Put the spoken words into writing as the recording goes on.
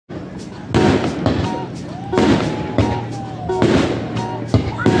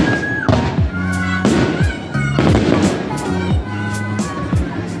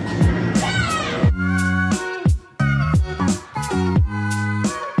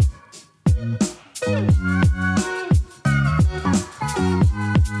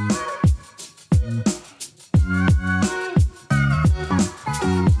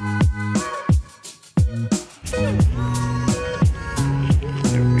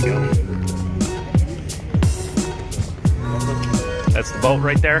boat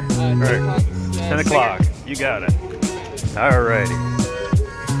right there? All right. 10 o'clock. You got it. Alrighty.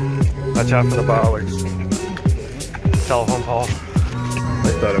 Watch out for the bollards. Telephone pole.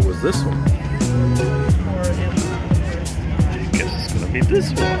 I thought it was this one. I guess it's gonna be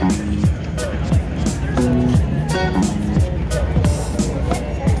this one.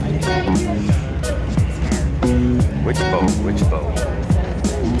 Which boat? Which boat?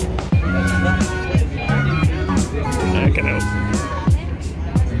 Back it out.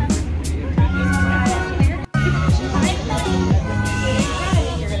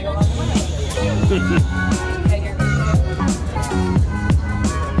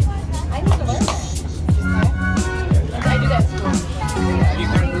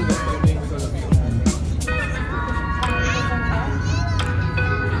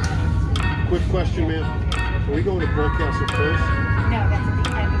 Quick question, ma'am. Are we going to Bolht Castle first? No, that's at the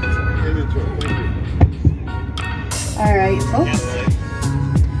end of the tour. End of the tour. Thank you. All right, folks.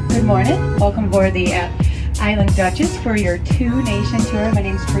 Good morning. Welcome aboard the Island Duchess for your two-nation tour. My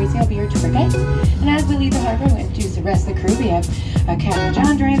name is Tracy. I'll be your tour guide. And as we leave the harbor, we'll introduce the rest of the crew. We have Captain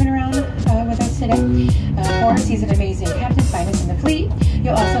John driving around with us today. Of course, he's an amazing captain, finest in the fleet.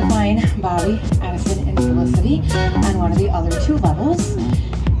 You'll also find Bobby, Addison, and Felicity on one of the other two levels.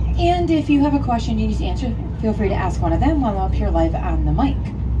 And if you have a question you need to answer, feel free to ask one of them while I'm up here live on the mic.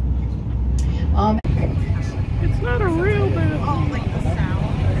 It's not a real bad. Oh, like the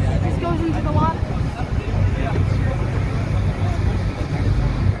sound. This goes into the water.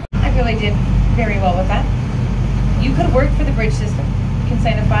 I really did very well with that. You could work for the bridge system. You can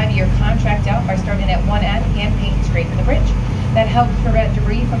sign a 5-year contract out by starting at one end and painting straight for the bridge. That helps prevent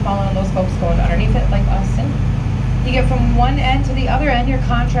debris from falling on those folks going underneath it like us. And you get from one end to the other end, your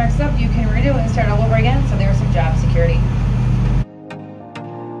contract's up, you can redo it and start all over again, so there's some job security.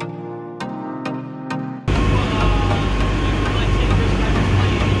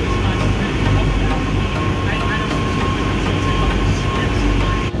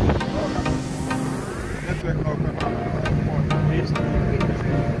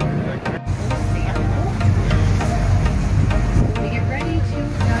 We get ready to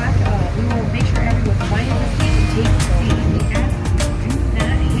dock. We will make sure everyone's flying the seat and take the seat. We ask, do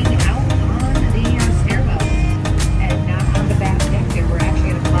not hang out on the stairwell and not on the back deck there. We're actually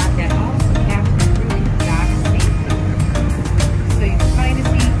going to block that off so captain and crew can dock safely. So you can find a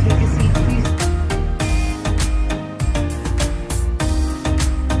seat, take a seat, please.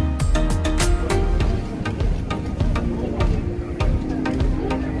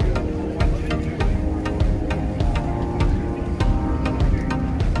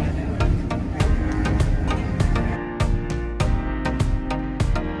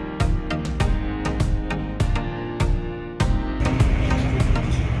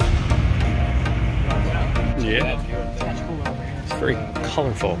 Yeah. It's very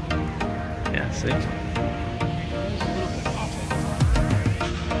colorful. Yeah, see?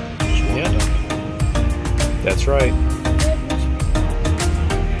 Yeah. That's right.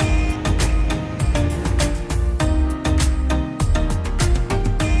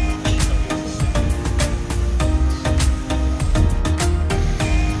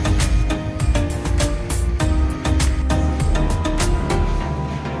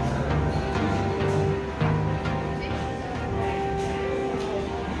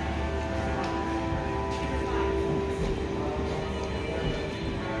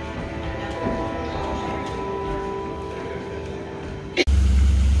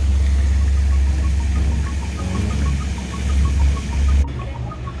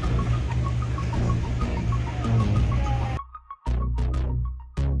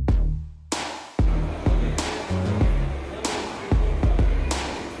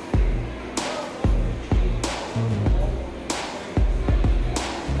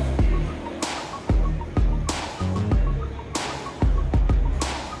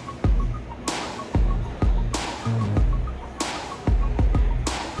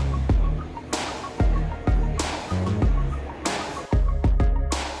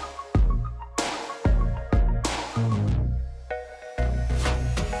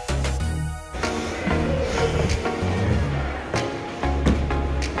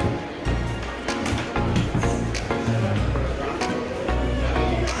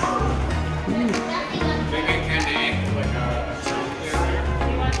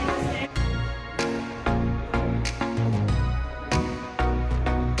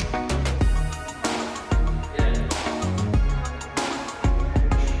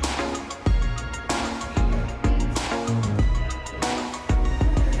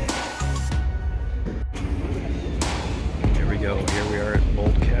 Here we are at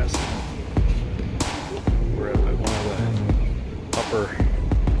Bolht Castle. We're up at one of the upper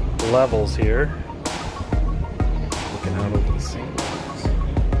levels here. Looking out over the sea.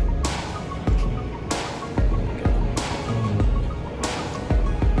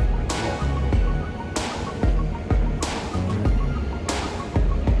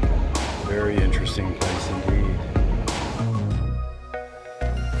 Very interesting place indeed.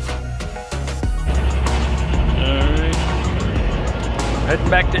 Alright. Heading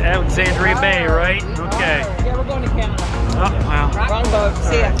back to Alexandria Bay, right? Okay. Yeah, we're going to Canada. Oh, wow. Wrong boat.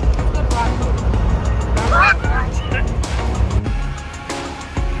 See ya.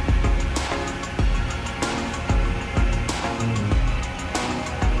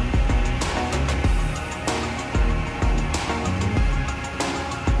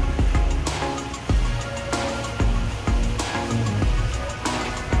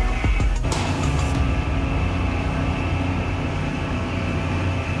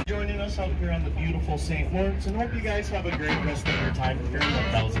 Out here on the beautiful St. Lawrence, and hope you guys have a great rest of your time here in the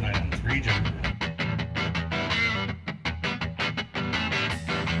Thousand Islands region.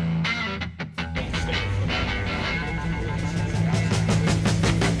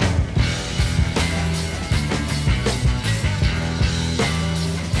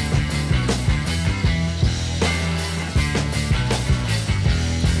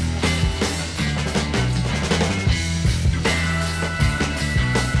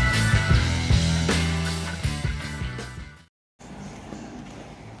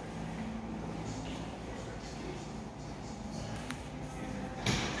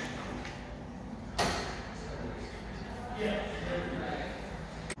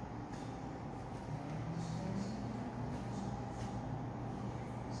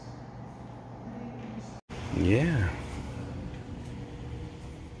 Yeah.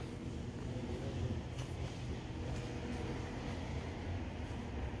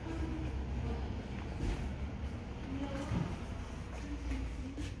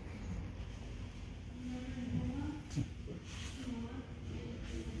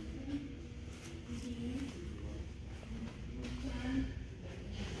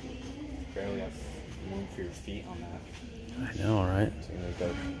 Barely have room for your feet on that. I know, right? So you're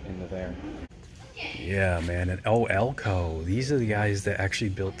gonna go into there. Yeah, man. And oh, Elco. These are the guys that actually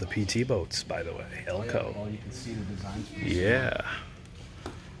built the PT boats, by the way. Elco. Well, you can see the designs. Yeah.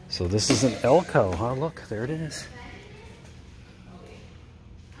 So this is an Elco, huh? Look, there it is.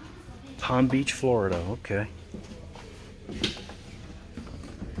 Palm Beach, Florida. Okay.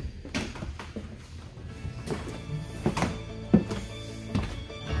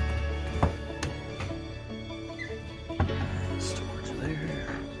 Storage there.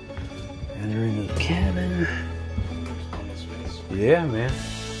 Enter into the cabin. Yeah, man.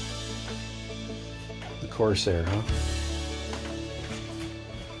 The Corsair, huh?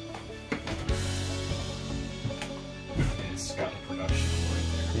 It's got a production right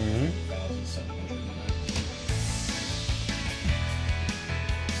there. Mm-hmm. 1,700.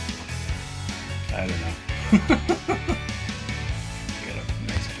 I don't know. Got a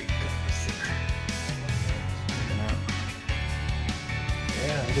nice big glass there.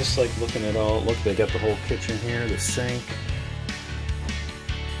 Yeah, I'm just like looking at all. Look, they got the whole kitchen here, the sink,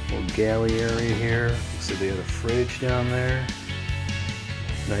 little galley area here. So they got a fridge down there.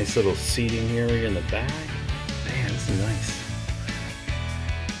 Nice little seating area in the back. Man, this is nice.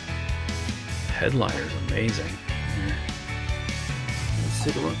 Headliner's amazing. Here. Let's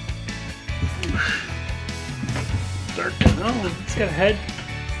take a look. Dark. Oh, it's got a head.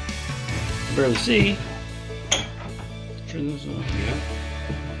 Barely see. Turn this on. Yeah.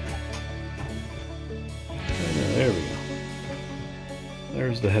 There we go.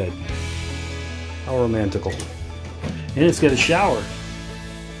 There's the head. How romantical. And it's got a shower.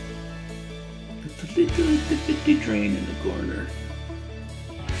 The little drain in the corner.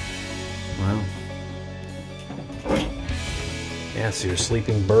 Wow. Yeah, so your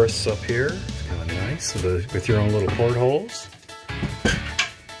sleeping berths up here. It's kind of nice with your own little portholes.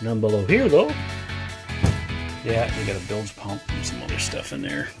 None below here though. Yeah, you got a bilge pump and some other stuff in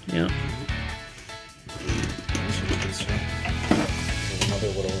there. Yeah. There's another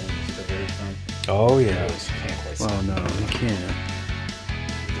little one to the very front. Oh yeah. Well, no, you can't.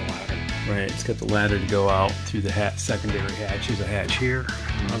 the ladder. Right, it's got the ladder to go out through the secondary hatch. There's a hatch here,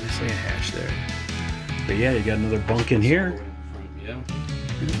 obviously a hatch there. But yeah, you got another bunk in here. Yeah.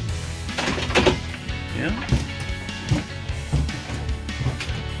 Yeah.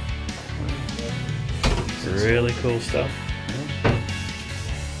 Really cool stuff.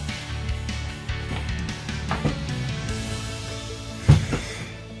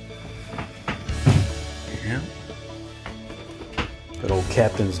 Yeah. Good old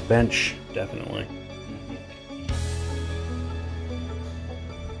captain's bench, definitely.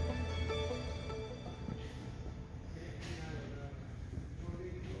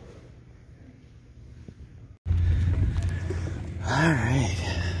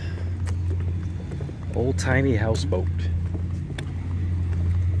 Old timey houseboat.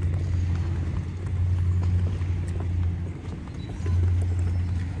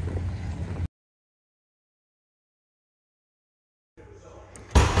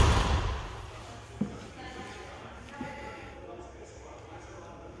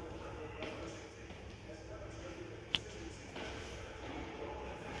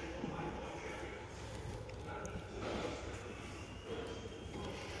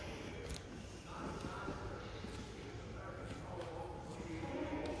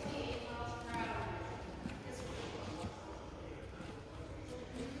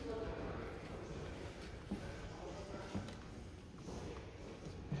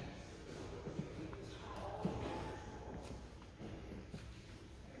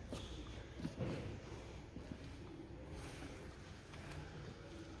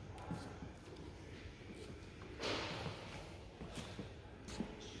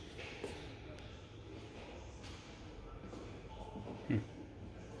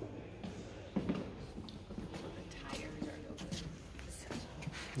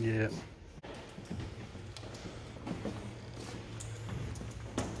 Yeah.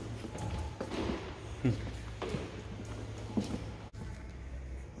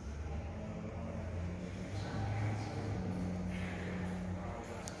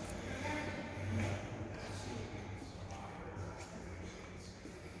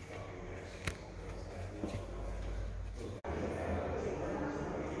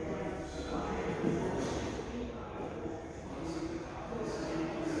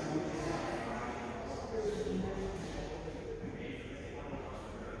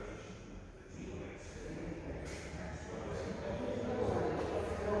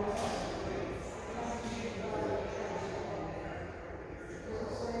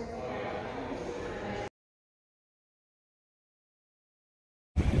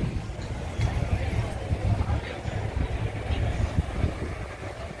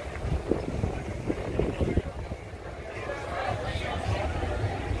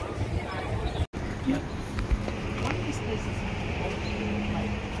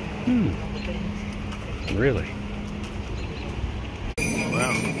 Really?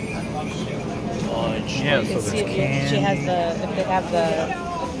 Wow. Yeah, so there's canned. She has the, if they have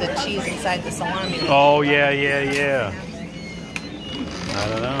the cheese inside the salami. Oh, yeah. I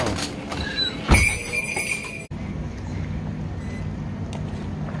don't know.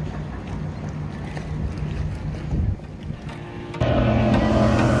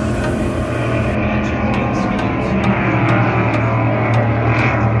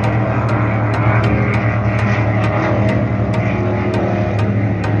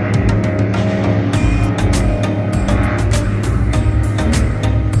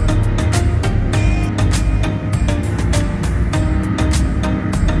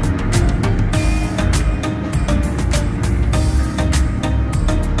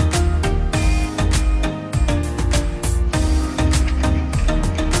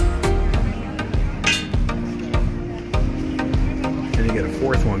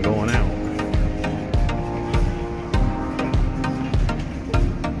 Fourth one going out.